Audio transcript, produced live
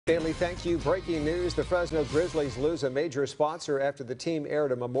Daily, thank you. Breaking news, the Fresno Grizzlies lose a major sponsor after the team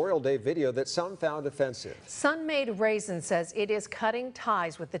aired a Memorial Day video that some found offensive. Sun-Maid Raisin says it is cutting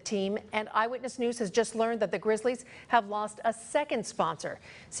ties with the team, and Eyewitness News has just learned that the Grizzlies have lost a second sponsor.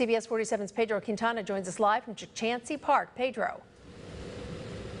 CBS 47's Pedro Quintana joins us live from Chancey Park. Pedro.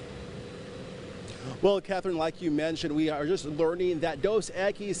 Well, Catherine, like you mentioned, we are just learning that Dos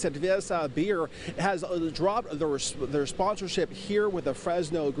Equis Cerveza beer has dropped their sponsorship here with the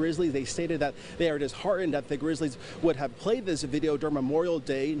Fresno Grizzlies. They stated that they are disheartened that the Grizzlies would have played this video during Memorial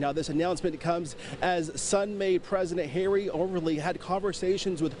Day. Now, this announcement comes as Sun-Maid President Harry Overly had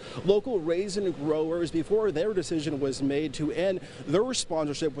conversations with local raisin growers before their decision was made to end their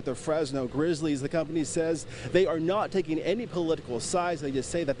sponsorship with the Fresno Grizzlies. The company says they are not taking any political sides. They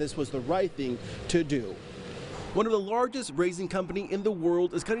just say that this was the right thing to do. One of the largest raisin company in the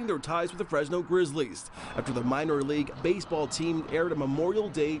world is cutting their ties with the Fresno Grizzlies after the minor league baseball team aired a Memorial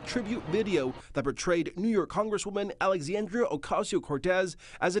Day tribute video that portrayed New York Congresswoman Alexandra Ocasio-Cortez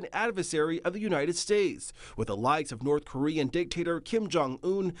as an adversary of the United States, with the likes of North Korean dictator Kim Jong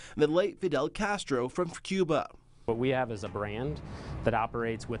and the late Fidel Castro from Cuba. What we have is a brand that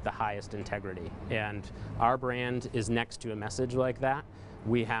operates with the highest integrity, and our brand is next to a message like that.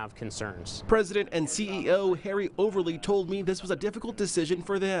 We have concerns. President and CEO Harry Overly told me this was a difficult decision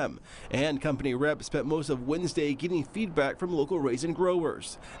for them, and company rep spent most of Wednesday getting feedback from local raisin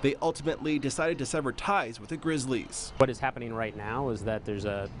growers. They ultimately decided to sever ties with the Grizzlies. What is happening right now is that there's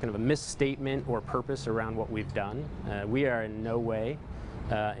a kind of a misstatement or purpose around what we've done. We are in no way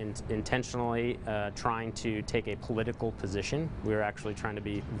intentionally trying to take a political position. We're actually trying to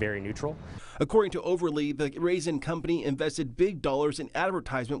be very neutral. According to Overly, the raisin company invested big dollars in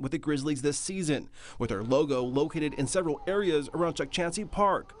advertisement with the Grizzlies this season, with their logo located in several areas around Chancey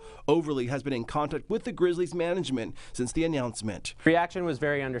Park. Overly has been in contact with the Grizzlies management since the announcement. Reaction was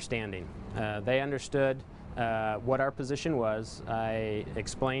very understanding. They understood what our position was. I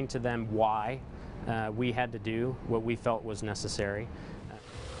explained to them why we had to do what we felt was necessary.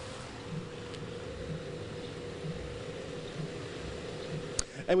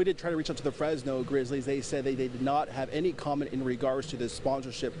 And we did try to reach out to the Fresno Grizzlies. They said they did not have any comment in regards to this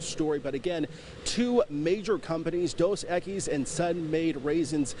sponsorship story. But again, two major companies, Dos Equis and Sun-Maid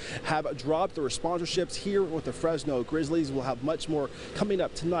Raisins, have dropped their sponsorships here with the Fresno Grizzlies. We'll have much more coming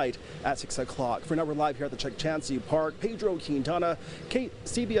up tonight at 6 o'clock. For now, we're live here at the Chancey Park. Pedro Quintana,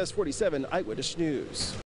 CBS 47 Eyewitness News.